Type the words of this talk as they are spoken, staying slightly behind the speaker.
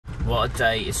What a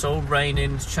day. It's all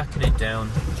raining, it's chucking it down.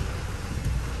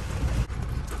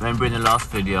 Remember in the last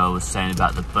video I was saying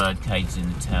about the bird cages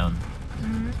in the town?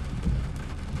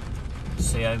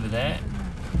 See over there?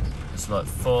 It's like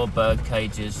 4 bird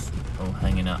cages all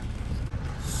hanging up.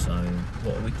 So,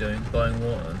 what are we doing? Buying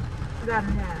water?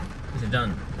 Done, yeah. Is it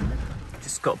done?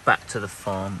 Just got back to the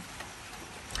farm.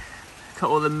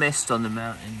 Got all the mist on the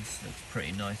mountains. Looks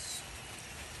pretty nice.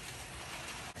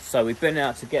 So we've been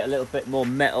out to get a little bit more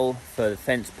metal for the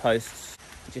fence posts.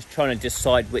 Just trying to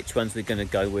decide which ones we're going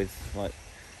to go with. Like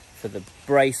for the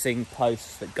bracing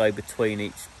posts that go between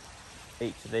each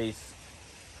of these.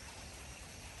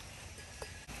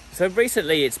 So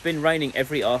recently it's been raining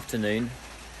every afternoon,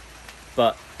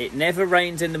 but it never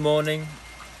rains in the morning.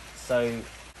 So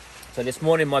this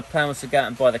morning my plan was to go out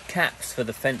and buy the caps for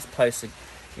the fence posts,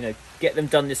 you know, get them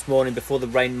done this morning before the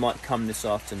rain might come this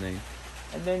afternoon.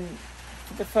 And then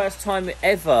for the first time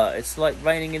ever, it's like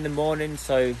raining in the morning,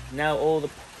 so now all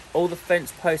the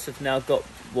fence posts have now got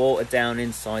water down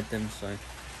inside them, so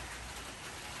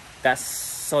that's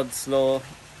sod's law.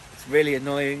 It's really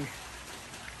annoying.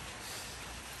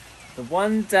 The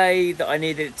one day that I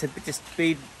needed it to just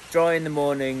be dry in the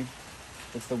morning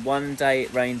was the one day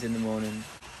it rains in the morning.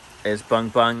 There's Bung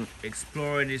Bung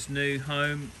exploring his new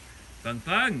home. Bung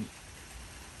Bung,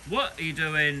 what are you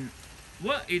doing?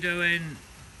 What are you doing?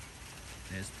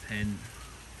 There's Pen.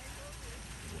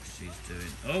 What she's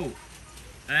doing. Oh,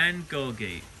 and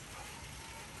Gorgie.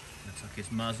 Looks like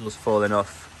his muzzle's falling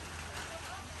off.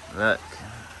 Look,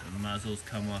 the muzzle's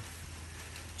come off.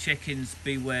 Chickens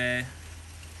beware.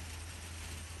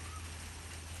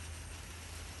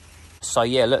 So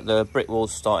yeah, look, the brick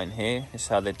wall's starting here. This is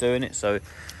how they're doing it. So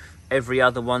every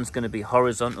other one's going to be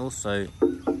horizontal. So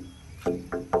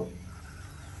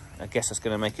I guess that's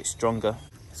going to make it stronger.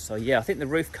 So yeah, I think the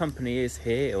roof company is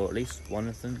here, or at least one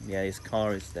of them. Yeah, his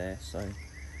car is there. So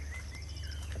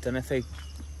I don't know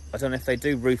if they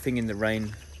do roofing in the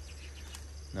rain.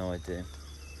 No idea.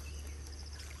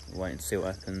 We'll wait and see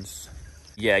what happens.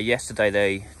 Yeah, yesterday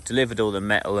they delivered all the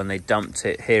metal and they dumped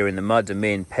it here in the mud, and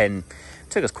me and Pen,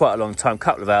 took us quite a long time,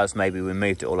 couple of hours maybe, we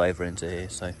moved it all over into here,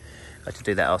 so we had to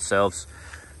do that ourselves.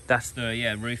 That's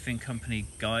the roofing company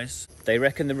guys. They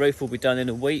reckon the roof will be done in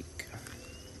a week.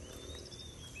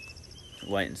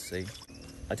 Wait and see.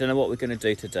 I don't know what we're going to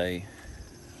do today.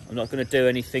 I'm not going to do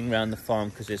anything around the farm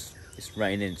because it's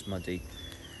raining, it's muddy.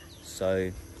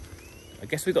 So I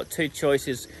guess we've got 2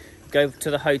 choices. Go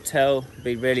to the hotel,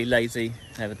 be really lazy,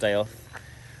 have a day off,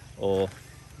 or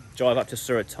drive up to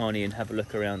Suratani and have a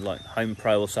look around like Home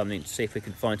Pro or something to see if we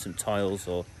can find some tiles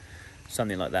or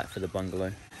something like that for the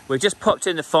bungalow. We've just popped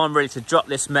in the farm ready to drop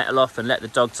this metal off and let the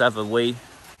dogs have a wee.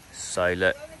 So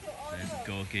look, there's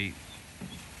Gorgie.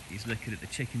 He's looking at the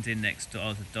chickens in next door.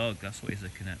 Oh, the dog, that's what he's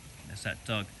looking at. That's that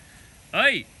dog.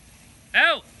 Oi!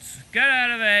 Out! Get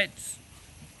out of it!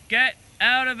 Get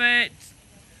out of it!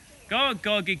 Go on,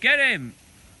 Gorgie, get him!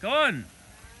 Go on!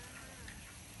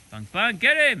 Bang, bang,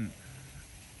 get him!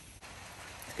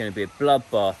 It's going to be a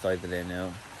bloodbath over there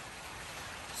now.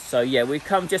 So yeah, we've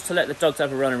come just to let the dogs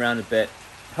have a run around a bit.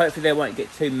 Hopefully they won't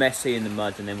get too messy in the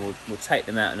mud, and then we'll take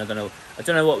them out. And I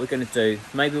don't know what we're going to do.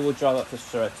 Maybe we'll drive up to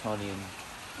Suratani and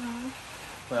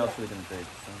what else are we going to do?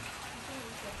 So,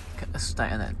 look at the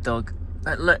state of that dog.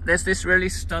 Look, there's this really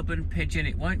stubborn pigeon.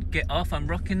 It won't get off. I'm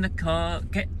rocking the car.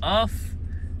 Get off!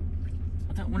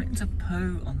 I don't want it to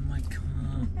poo on my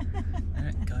car. There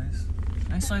it goes.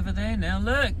 It's over there now.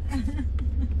 Look.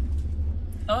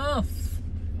 Off.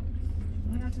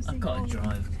 I've got to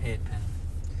drive here, Pen.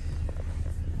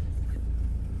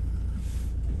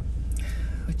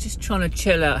 We're just trying to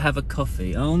chill out, have a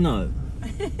coffee. Oh no.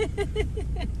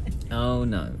 Oh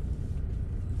no.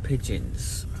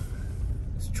 Pigeons.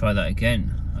 Let's try that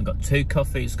again. I've got 2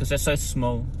 coffees because they're so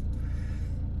small.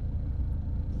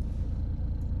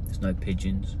 There's no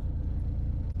pigeons.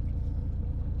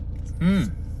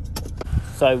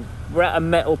 So we're at a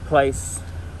metal place.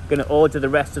 Gonna order the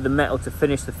rest of the metal to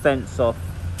finish the fence off.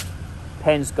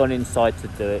 Pen's gone inside to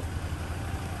do it.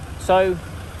 So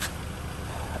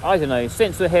I don't know,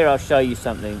 since we're here I'll show you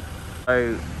something.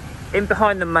 So in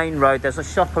behind the main road, there's a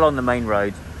shop along the main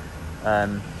road.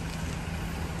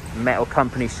 Metal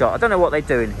company shop. I don't know what they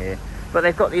do in here, but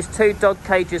they've got these 2 dog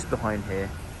cages behind here.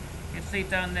 You can see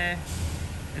down there,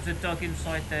 there's a dog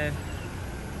inside there.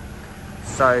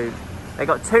 So they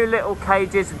got 2 little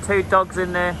cages and 2 dogs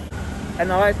in there.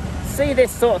 And I see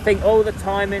this sort of thing all the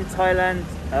time in Thailand.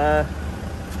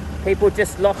 People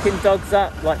just locking dogs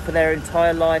up like for their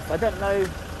entire life. I don't know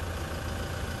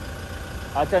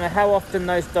how often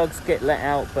those dogs get let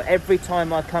out, but every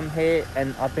time I come here,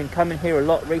 and I've been coming here a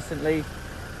lot recently,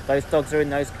 Those dogs are in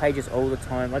those cages all the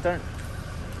time. I don't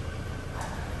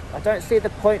see the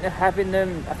point of having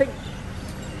them. I think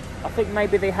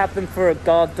maybe they have them for a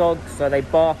guard dog, so they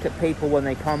bark at people when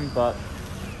they come, but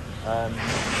I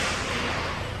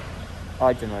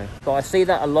don't know. But I see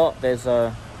that a lot. There's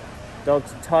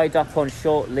dogs tied up on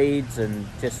short leads and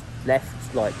just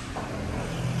left like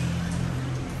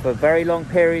for very long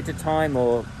periods of time,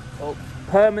 or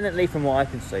permanently, from what I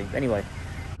can see. Anyway,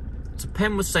 so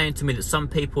Pen was saying to me that some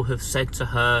people have said to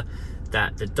her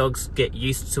that the dogs get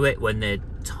used to it when they're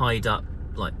tied up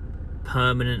like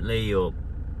permanently or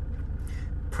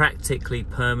practically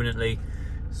permanently.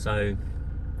 So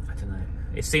I don't know,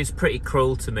 it seems pretty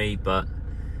cruel to me, but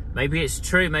maybe it's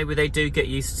true. Maybe they do get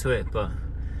used to it, but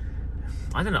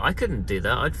I don't know. I couldn't do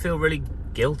that. I'd feel really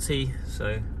guilty.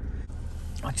 So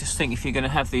I just think if you're going to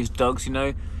have these dogs, you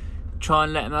know, try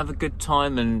and let them have a good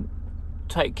time and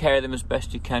take care of them as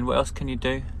best you can. What else can you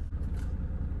do?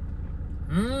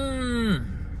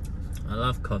 I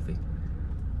love coffee.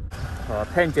 Oh,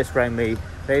 Pen just rang me.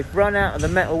 They've run out of the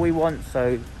metal we want,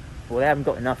 so, well, they haven't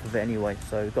got enough of it anyway,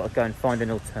 so we've got to go and find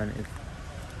an alternative.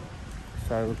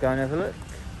 So we'll go and have a look.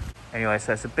 Anyway,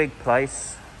 so it's a big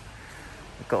place.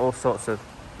 We've got all sorts of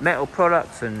metal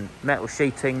products and metal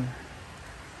sheeting.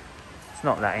 It's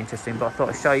not that interesting, but I thought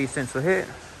I'd show you since we're here.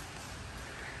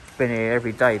 Been here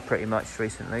every day pretty much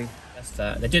recently. That's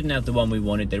that. They didn't have the one we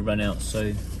wanted, they ran out, so I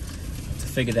have to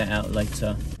figure that out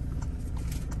later.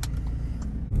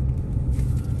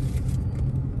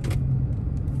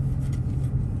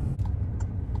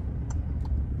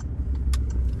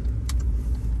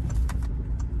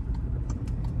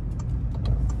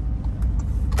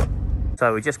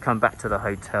 So we just come back to the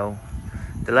hotel.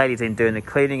 The lady's in doing the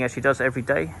cleaning as she does every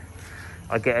day.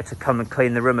 I get her to come and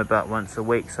clean the room about once a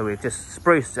week, so we've just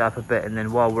spruced it up a bit, and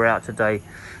then while we're out today,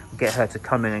 we'll get her to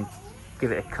come in and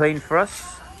give it a clean for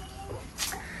us.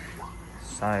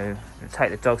 So we'll take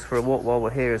the dogs for a walk while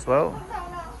we're here as well.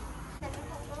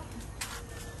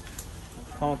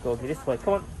 Come on, Gorgie, this way,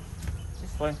 come on.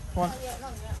 This way, come on.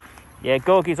 Yeah,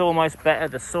 Gorgie's almost better.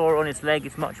 The sore on his leg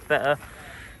is much better.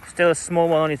 Still a small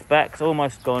one on his back, it's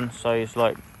almost gone, so it's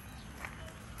like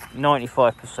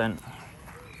 95%.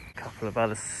 A couple of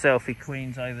other selfie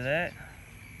queens over there.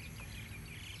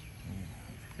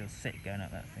 I feel sick going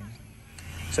up that thing.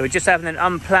 So we're just having an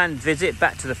unplanned visit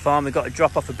back to the farm. We've got to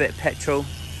drop off a bit of petrol.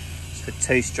 It's for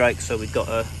 2 strokes, so we've got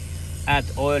to add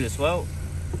oil as well.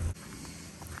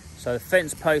 So the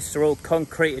fence posts are all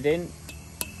concreted in.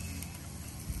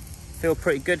 Feel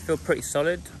pretty good, feel pretty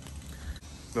solid.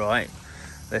 Right.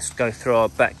 Let's go through our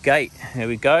back gate. Here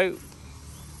we go.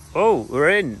 Oh,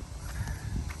 we're in.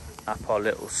 Up our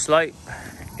little slope.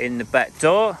 In the back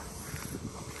door.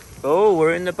 Oh,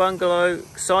 we're in the bungalow.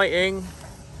 Exciting.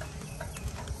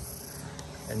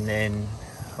 And then,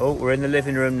 oh, we're in the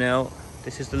living room now.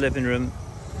 This is the living room.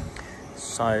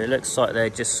 So it looks like they're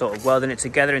just sort of welding it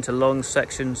together into long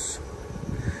sections.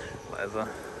 Whatever.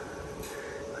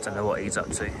 I don't know what he's up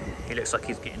to. He looks like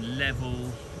he's getting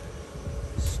level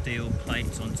steel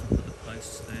plates on top of the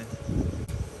posts there.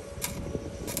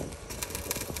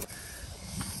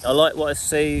 I like what I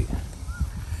see.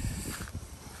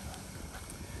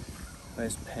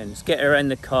 Where's Pen? Let's get her in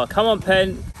the car. Come on,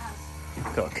 Pen.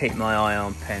 Got to keep my eye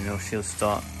on Pen or she'll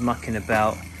start mucking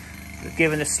about. We're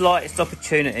given the slightest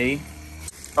opportunity.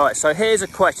 Alright, so here's a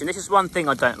question. This is one thing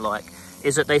I don't like,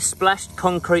 is that they splashed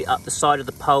concrete up the side of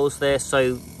the poles there.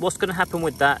 So what's going to happen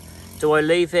with that? Do I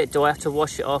leave it? Do I have to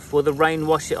wash it off? Will the rain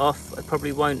wash it off? It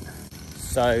probably won't.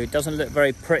 So it doesn't look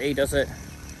very pretty, does it?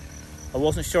 I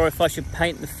wasn't sure if I should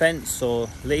paint the fence or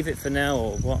leave it for now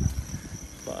or what.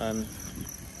 But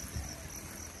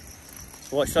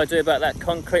what should I do about that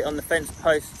concrete on the fence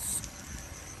posts?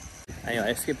 Anyway,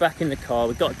 let's get back in the car.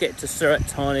 We've got to get to Surat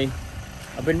Thani.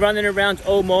 I've been running around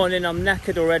all morning. I'm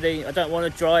knackered already. I don't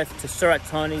want to drive to Surat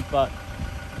Thani, but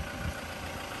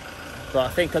I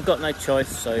think I've got no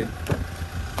choice. So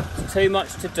it's too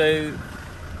much to do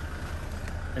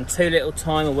and too little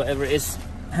time, or whatever it is,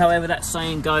 however that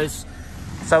saying goes.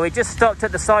 So we just stopped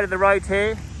at the side of the road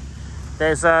here.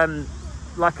 There's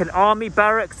like an army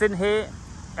barracks in here,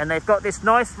 and they've got this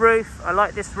nice roof. I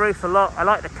like this roof a lot. I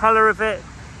like the colour of it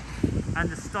and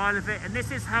the style of it, and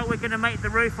this is how we're going to make the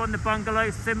roof on the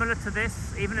bungalow similar to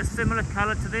this, even a similar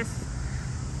colour to this.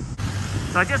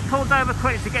 So I just pulled over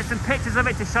quickly to get some pictures of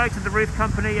it to show to the roof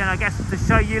company, and I guess to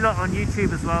show you lot on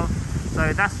YouTube as well.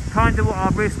 So that's kind of what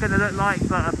our roof's going to look like,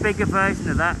 but a bigger version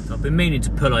of that. So I've been meaning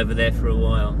to pull over there for a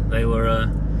while. They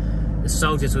were, the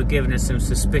soldiers were giving us some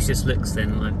suspicious looks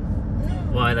then, like,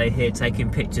 why are they here taking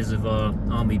pictures of our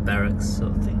army barracks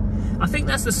sort of thing. I think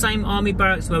that's the same army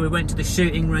barracks where we went to the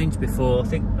shooting range before. I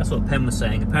think that's what Penn was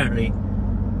saying. Apparently,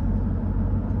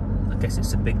 I guess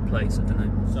it's a big place, I don't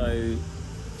know. So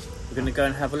we're going to go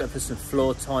and have a look for some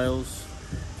floor tiles.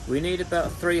 We need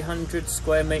about 300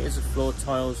 square meters of floor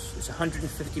tiles. It's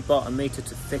 150 baht a meter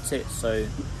to fit it, so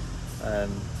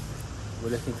we're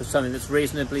looking for something that's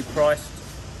reasonably priced.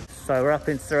 So we're up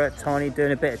in Surat Thani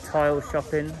doing a bit of tile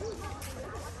shopping.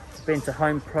 Been to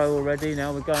Home Pro already.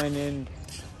 Now we're going in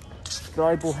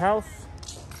Global House.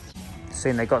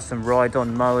 Seeing they got some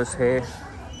ride-on mowers here.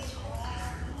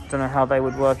 Don't know how they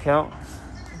would work out.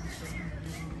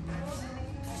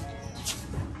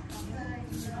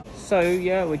 So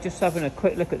yeah, we're just having a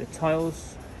quick look at the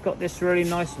tiles. Got this really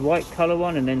nice white colour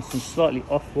one and then some slightly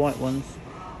off-white ones.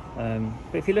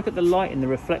 But if you look at the light and the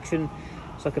reflection,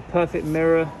 it's like a perfect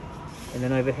mirror. And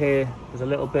then over here, there's a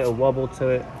little bit of wobble to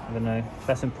it. I don't know if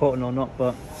that's important or not,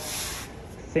 but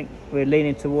I think we're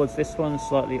leaning towards this one,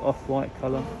 slightly off-white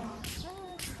colour.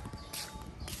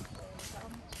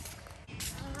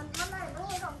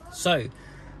 So,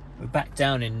 we're back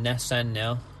down in Nasan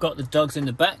now. Got the dogs in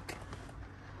the back.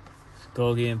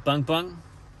 Gorgie and Bung Bung.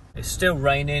 It's still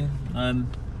raining.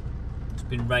 It's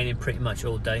been raining pretty much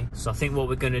all day. So I think what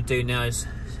we're going to do now is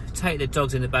take the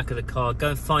dogs in the back of the car,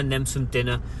 go and find them some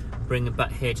dinner, bring them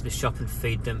back here to the shop and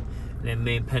feed them. And then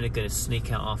me and Penn are going to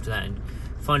sneak out after that and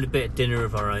find a bit of dinner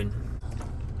of our own.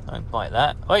 Don't bite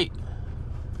that. Wait!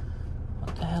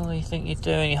 What the hell do you think you're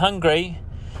doing? You hungry?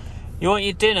 You want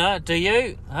your dinner, do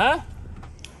you? Huh?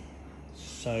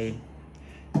 So,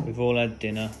 we've all had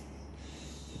dinner.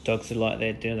 Dogs are like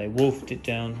their dinner, they wolfed it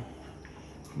down.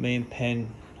 Me and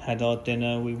Penn had our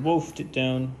dinner, we wolfed it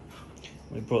down.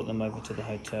 We brought them over to the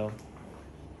hotel.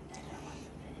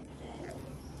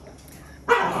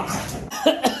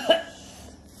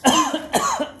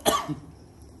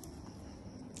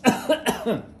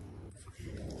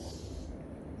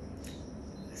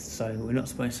 So we're not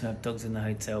supposed to have dogs in the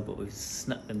hotel, but we've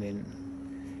snuck them in.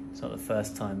 It's not the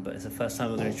first time, but it's the first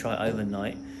time we're going to try it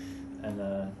overnight. And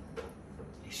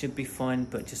it should be fine,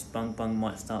 but just Bung Bung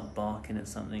might start barking at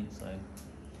something, so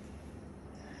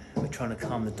we're trying to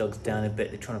calm the dogs down a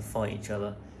bit. They're trying to fight each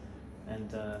other,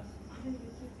 and we're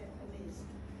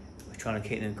trying to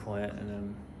keep them quiet.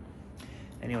 And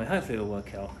anyway, hopefully it'll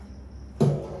work out. The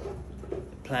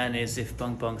plan is if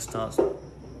Bung Bung starts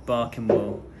barking,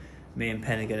 well, me and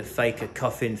Penn are going to fake a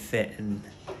coughing fit and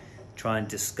try and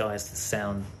disguise the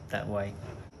sound that way.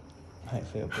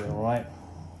 Hopefully it'll be alright.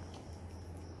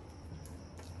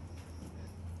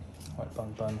 Right,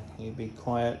 Bung Bung, you be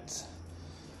quiet.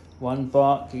 One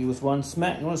bark, he was one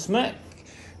smack. You want a smack?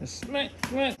 A smack,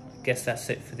 smack. I guess that's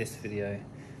it for this video.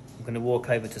 I'm going to walk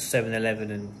over to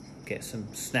 7-Eleven and get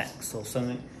some snacks or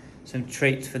something. Some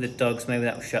treats for the dogs, maybe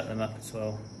that will shut them up as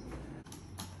well.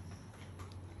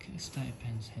 Look at the state of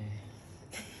Penn's hair.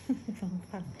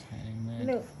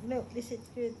 Look, this is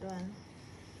good one.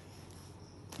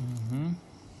 Mm-hmm.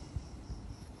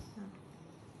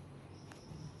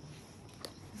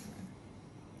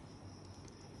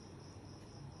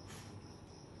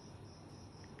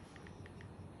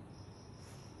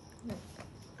 Look.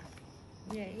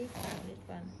 Yeah, eat this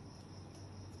one.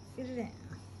 Isn't it?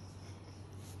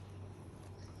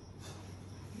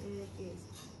 Really good.